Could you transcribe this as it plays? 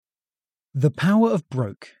The Power of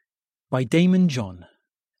Broke by Daymond John.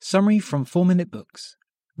 Summary from 4-Minute Books.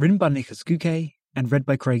 Written by Nicholas Guque and read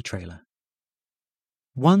by Craig Traylor.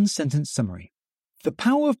 One sentence summary. The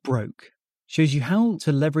Power of Broke shows you how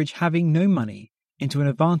to leverage having no money into an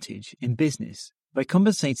advantage in business by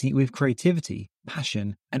compensating it with creativity,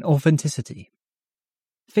 passion, and authenticity.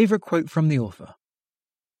 Favorite quote from the author.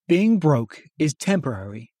 Being broke is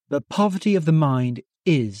temporary, but poverty of the mind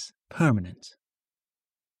is permanent.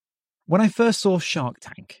 When I first saw Shark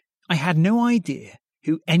Tank, I had no idea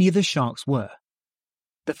who any of the sharks were.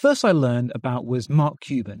 The first I learned about was Mark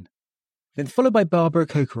Cuban, then followed by Barbara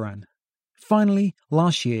Corcoran. Finally,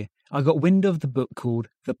 last year, I got wind of the book called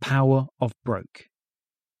The Power of Broke.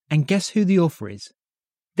 And guess who the author is?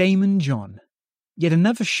 Daymond John, yet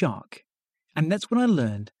another shark. And that's when I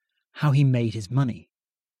learned how he made his money.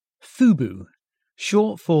 FUBU,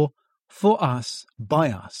 short for us,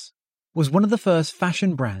 by us, was one of the first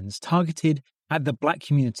fashion brands targeted at the black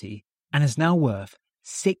community and is now worth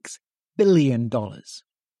 $6 billion.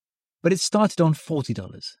 But it started on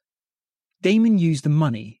 $40. Daymond used the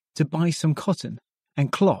money to buy some cotton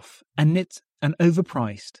and cloth and knit an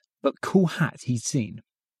overpriced but cool hat he'd seen.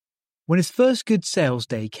 When his first good sales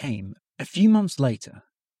day came, a few months later,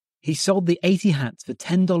 he sold the 80 hats for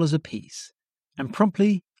 $10 a piece and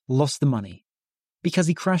promptly lost the money because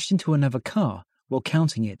he crashed into another car while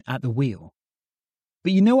counting it at the wheel.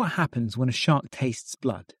 But you know what happens when a shark tastes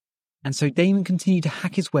blood? And so Daymond continued to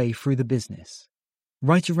hack his way through the business,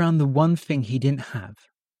 right around the one thing he didn't have: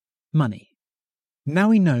 money.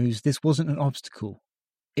 Now he knows this wasn't an obstacle,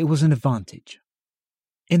 it was an advantage.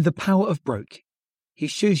 In The Power of Broke, he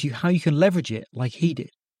shows you how you can leverage it like he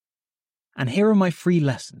did. And here are my 3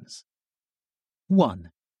 lessons. 1.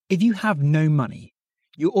 If you have no money,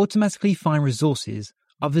 you automatically find resources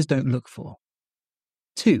others don't look for.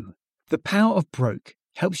 2. The Power of Broke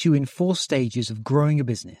helps you in 4 stages of growing a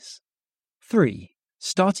business. 3.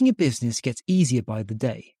 Starting a business gets easier by the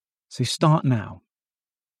day, so start now.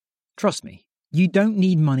 Trust me, you don't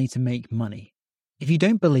need money to make money. If you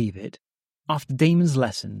don't believe it, after Daymond's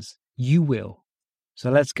lessons, you will.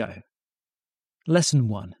 So let's go. Lesson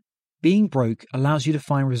 1. Being broke allows you to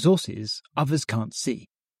find resources others can't see.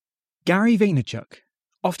 Gary Vaynerchuk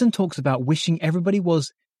often talks about wishing everybody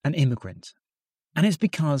was an immigrant. And it's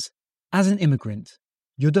because, as an immigrant,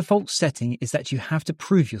 your default setting is that you have to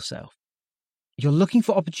prove yourself. You're looking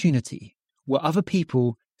for opportunity where other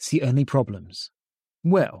people see only problems.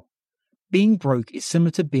 Well, being broke is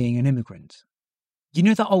similar to being an immigrant. You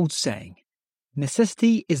know that old saying,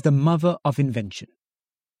 necessity is the mother of invention.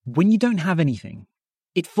 When you don't have anything,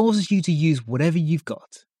 it forces you to use whatever you've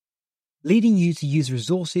got, leading you to use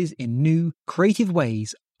resources in new, creative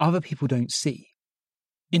ways other people don't see.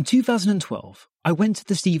 In 2012, I went to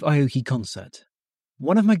the Steve Aoki concert.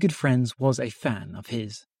 One of my good friends was a fan of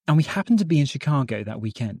his, and we happened to be in Chicago that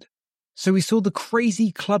weekend. So we saw the crazy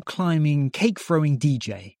club-climbing, cake-throwing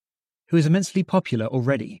DJ, who is immensely popular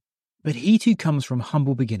already, but he too comes from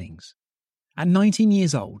humble beginnings. At 19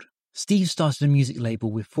 years old, Steve started a music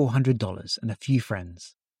label with $400 and a few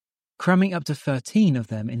friends, cramming up to 13 of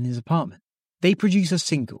them in his apartment. They produce a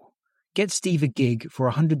single, get Steve a gig for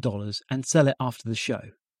 $100 and sell it after the show,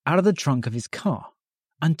 out of the trunk of his car,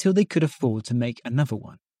 until they could afford to make another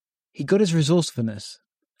one. He got his resourcefulness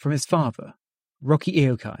from his father, Rocky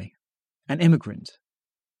Iokai, an immigrant.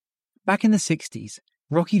 Back in the 60s,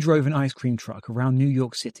 Rocky drove an ice cream truck around New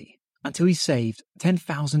York City until he saved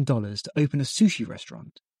 $10,000 to open a sushi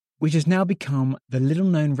restaurant, which has now become the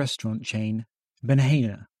little-known restaurant chain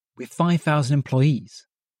Benihana, with 5,000 employees.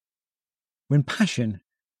 When passion,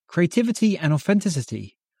 creativity, and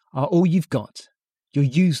authenticity are all you've got, you'll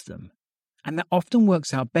use them, and that often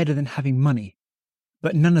works out better than having money,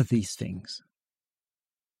 but none of these things.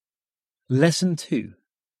 Lesson 2.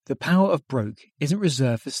 The Power of Broke isn't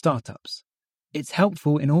reserved for startups. It's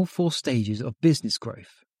helpful in all 4 stages of business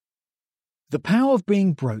growth. The power of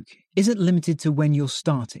being broke isn't limited to when you're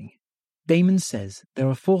starting. Daymond says there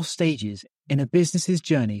are 4 stages in a business's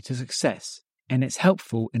journey to success, and it's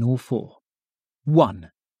helpful in all 4.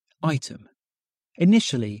 1. Item.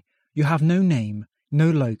 Initially, you have no name, no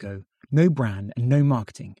logo, no brand, and no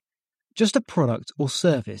marketing. Just a product or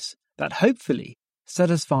service that hopefully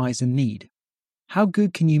satisfies a need. How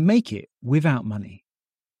good can you make it without money?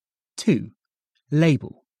 2.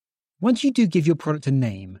 Label. Once you do give your product a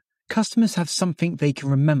name, customers have something they can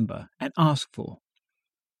remember and ask for.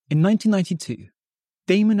 In 1992,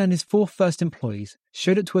 Daymond and his 4 first employees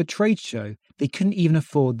showed up to a trade show they couldn't even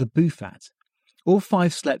afford the booth at. All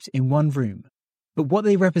 5 slept in one room, but what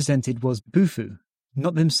they represented was Bufu,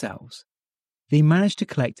 not themselves. they managed to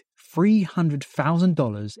collect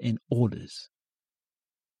 $300,000 in orders.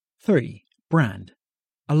 3. Brand.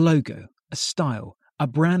 A logo, a style, a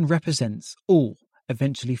brand represents all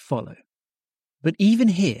eventually follow. But even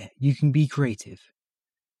here, you can be creative.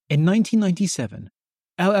 In 1997,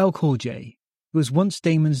 LL Cool J, who was once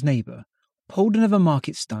Daymond's neighbour, pulled another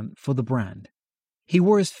market stunt for the brand. He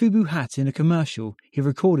wore his FUBU hat in a commercial he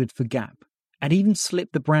recorded for Gap, and even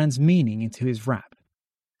slipped the brand's meaning into his rap.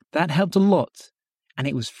 That helped a lot, and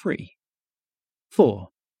it was free. 4.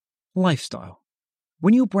 Lifestyle.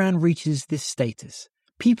 When your brand reaches this status,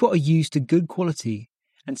 people are used to good quality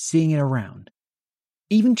and seeing it around.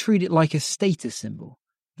 Even treat it like a status symbol.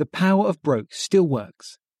 The power of broke still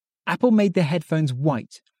works. Apple made their headphones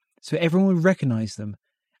white so everyone would recognize them,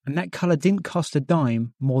 and that color didn't cost a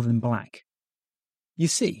dime more than black. You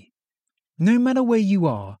see, no matter where you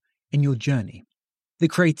are in your journey, the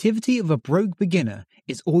creativity of a broke beginner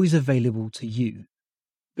is always available to you.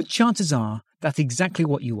 But chances are that's exactly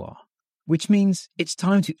what you are, which means it's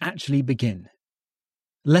time to actually begin.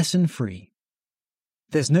 Lesson 3.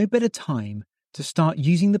 There's no better time to start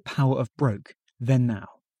using the power of broke than now,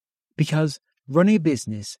 because running a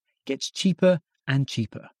business gets cheaper and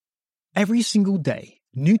cheaper. Every single day,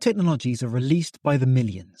 new technologies are released by the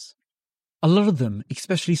millions. A lot of them,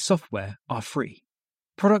 especially software, are free.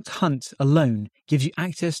 Product Hunt alone gives you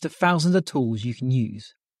access to thousands of tools you can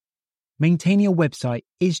use. Maintaining a website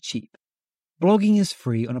is cheap. Blogging is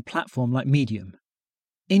free on a platform like Medium.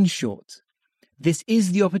 In short, this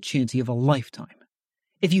is the opportunity of a lifetime.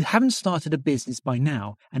 If you haven't started a business by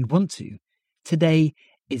now and want to, today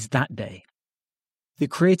is that day. The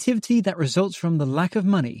creativity that results from the lack of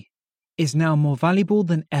money is now more valuable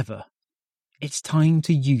than ever. It's time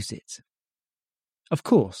to use it. Of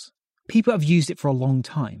course, people have used it for a long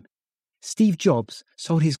time. Steve Jobs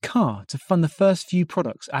sold his car to fund the first few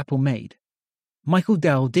products Apple made. Michael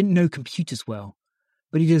Dell didn't know computers well,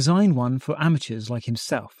 but he designed one for amateurs like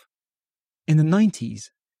himself. In the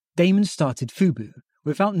 90s, Daymond started FUBU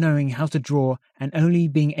without knowing how to draw and only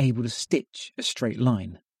being able to stitch a straight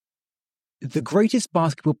line. The greatest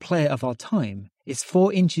basketball player of our time is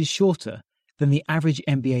 4 inches shorter than the average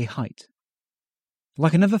NBA height.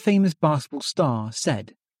 Like another famous basketball star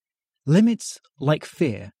said, "Limits, like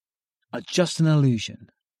fear, are just an illusion."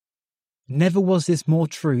 Never was this more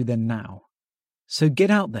true than now. So get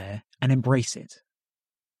out there and embrace it.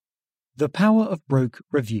 The Power of Broke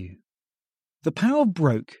Review. The Power of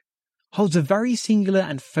Broke holds a very singular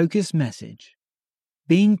and focused message.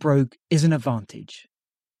 Being broke is an advantage.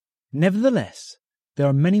 Nevertheless, there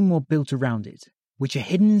are many more built around it, which are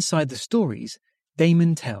hidden inside the stories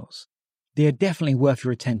Daymond tells. They are definitely worth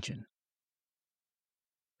your attention.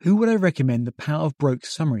 Who would I recommend the Power of Broke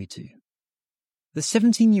summary to? The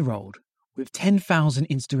 17-year-old with 10,000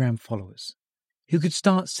 Instagram followers, who could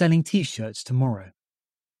start selling t-shirts tomorrow.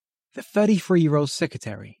 The 33-year-old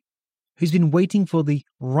secretary, who's been waiting for the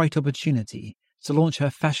right opportunity to launch her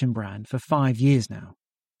fashion brand for 5 years now.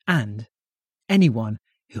 And anyone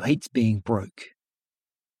who hates being broke.